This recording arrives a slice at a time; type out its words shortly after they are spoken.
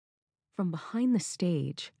From behind the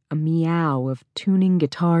stage, a meow of tuning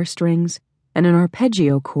guitar strings and an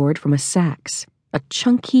arpeggio chord from a sax, a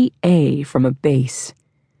chunky A from a bass.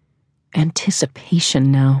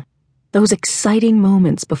 Anticipation now. Those exciting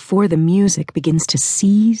moments before the music begins to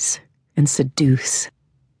seize and seduce.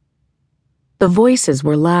 The voices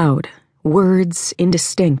were loud, words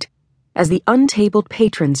indistinct, as the untabled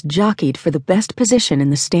patrons jockeyed for the best position in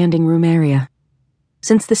the standing room area.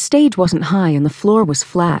 Since the stage wasn't high and the floor was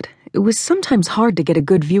flat, it was sometimes hard to get a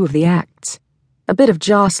good view of the acts. A bit of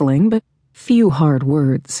jostling, but few hard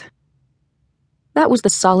words. That was the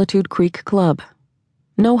Solitude Creek Club.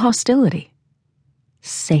 No hostility.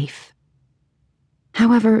 Safe.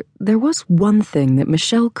 However, there was one thing that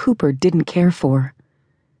Michelle Cooper didn't care for.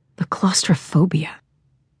 The claustrophobia.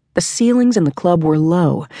 The ceilings in the club were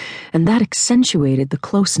low, and that accentuated the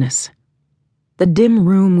closeness. The dim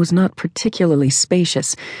room was not particularly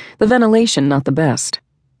spacious, the ventilation not the best.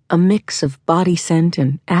 A mix of body scent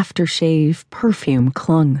and aftershave perfume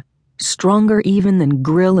clung, stronger even than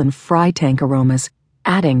grill and fry tank aromas,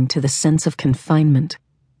 adding to the sense of confinement.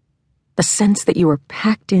 The sense that you were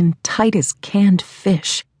packed in tight as canned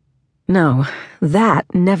fish. No, that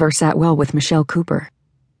never sat well with Michelle Cooper.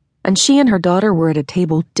 And she and her daughter were at a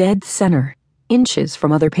table dead center, inches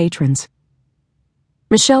from other patrons.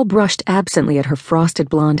 Michelle brushed absently at her frosted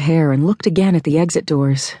blonde hair and looked again at the exit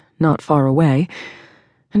doors, not far away,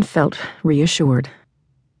 and felt reassured.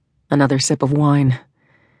 Another sip of wine.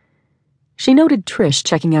 She noted Trish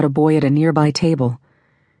checking out a boy at a nearby table.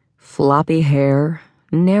 Floppy hair,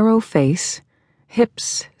 narrow face,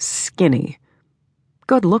 hips skinny.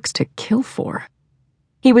 Good looks to kill for.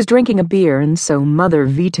 He was drinking a beer, and so Mother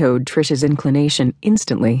vetoed Trish's inclination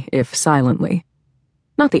instantly, if silently.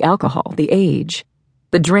 Not the alcohol, the age.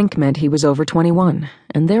 The drink meant he was over 21,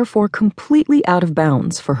 and therefore completely out of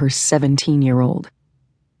bounds for her 17-year-old.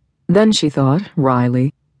 Then she thought,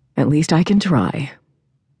 wryly, at least I can try.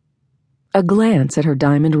 A glance at her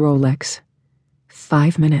diamond Rolex.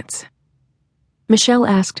 5 minutes. Michelle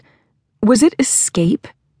asked, "Was it Escape?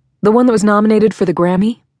 The one that was nominated for the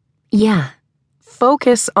Grammy?" "Yeah."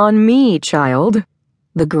 "Focus on me, child."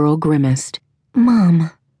 The girl grimaced.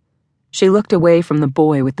 "Mom." She looked away from the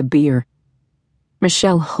boy with the beer.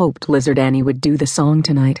 Michelle hoped Lizard Annie would do the song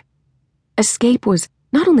tonight. Escape was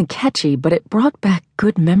not only catchy, but it brought back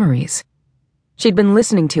good memories. She'd been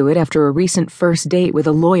listening to it after a recent first date with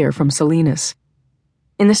a lawyer from Salinas.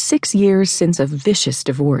 In the 6 years since a vicious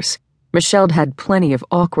divorce, Michelle'd had plenty of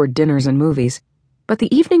awkward dinners and movies, but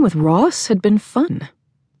the evening with Ross had been fun.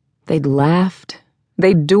 They'd laughed,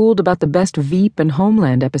 they'd dueled about the best Veep and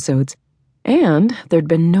Homeland episodes, and there'd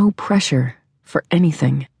been no pressure for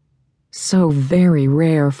anything. So very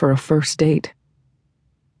rare for a first date.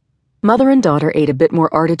 Mother and daughter ate a bit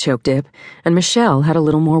more artichoke dip, and Michelle had a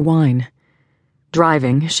little more wine.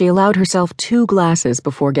 Driving, she allowed herself 2 glasses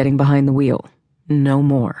before getting behind the wheel. No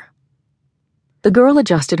more. The girl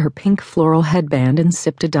adjusted her pink floral headband and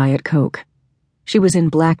sipped a Diet Coke. She was in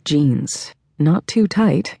black jeans, not too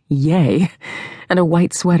tight, yay, and a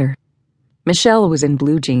white sweater. Michelle was in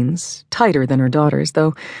blue jeans, tighter than her daughter's,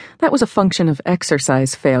 though that was a function of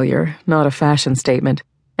exercise failure, not a fashion statement,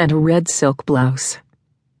 and a red silk blouse.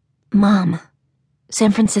 "Mom,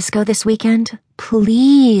 San Francisco this weekend?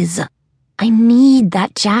 Please. I need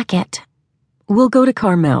that jacket." "We'll go to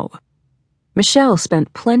Carmel." Michelle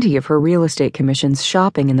spent plenty of her real estate commissions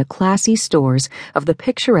shopping in the classy stores of the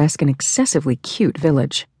picturesque and excessively cute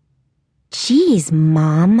village. "Geez,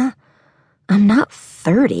 Mom, I'm not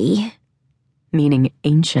 30. Meaning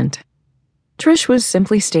ancient. Trish was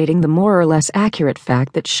simply stating the more or less accurate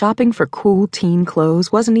fact that shopping for cool teen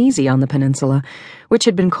clothes wasn't easy on the peninsula, which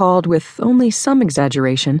had been called, with only some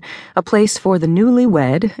exaggeration, a place for the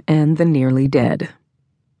newlywed and the nearly dead.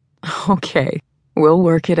 "Okay, we'll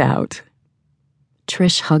work it out."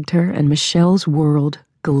 Trish hugged her, and Michelle's world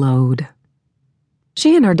glowed.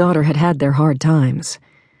 She and her daughter had had their hard times.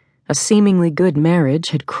 A seemingly good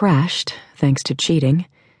marriage had crashed, thanks to cheating.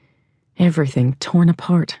 Everything torn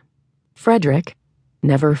apart. Frederick,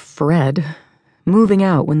 never Fred, moving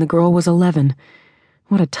out when the girl was 11.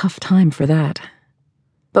 What a tough time for that.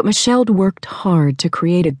 But Michelle'd worked hard to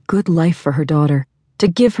create a good life for her daughter, to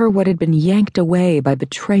give her what had been yanked away by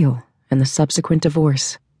betrayal and the subsequent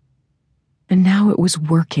divorce. And now it was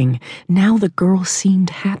working. Now the girl seemed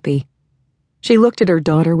happy. She looked at her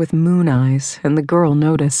daughter with moon eyes, and the girl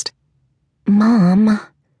noticed. "Mom."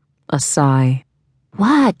 A sigh.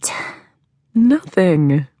 "What?"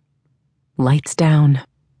 "Nothing." Lights down.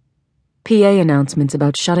 PA announcements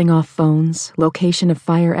about shutting off phones, location of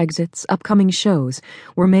fire exits, upcoming shows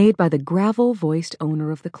were made by the gravel-voiced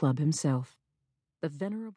owner of the club himself. The venerable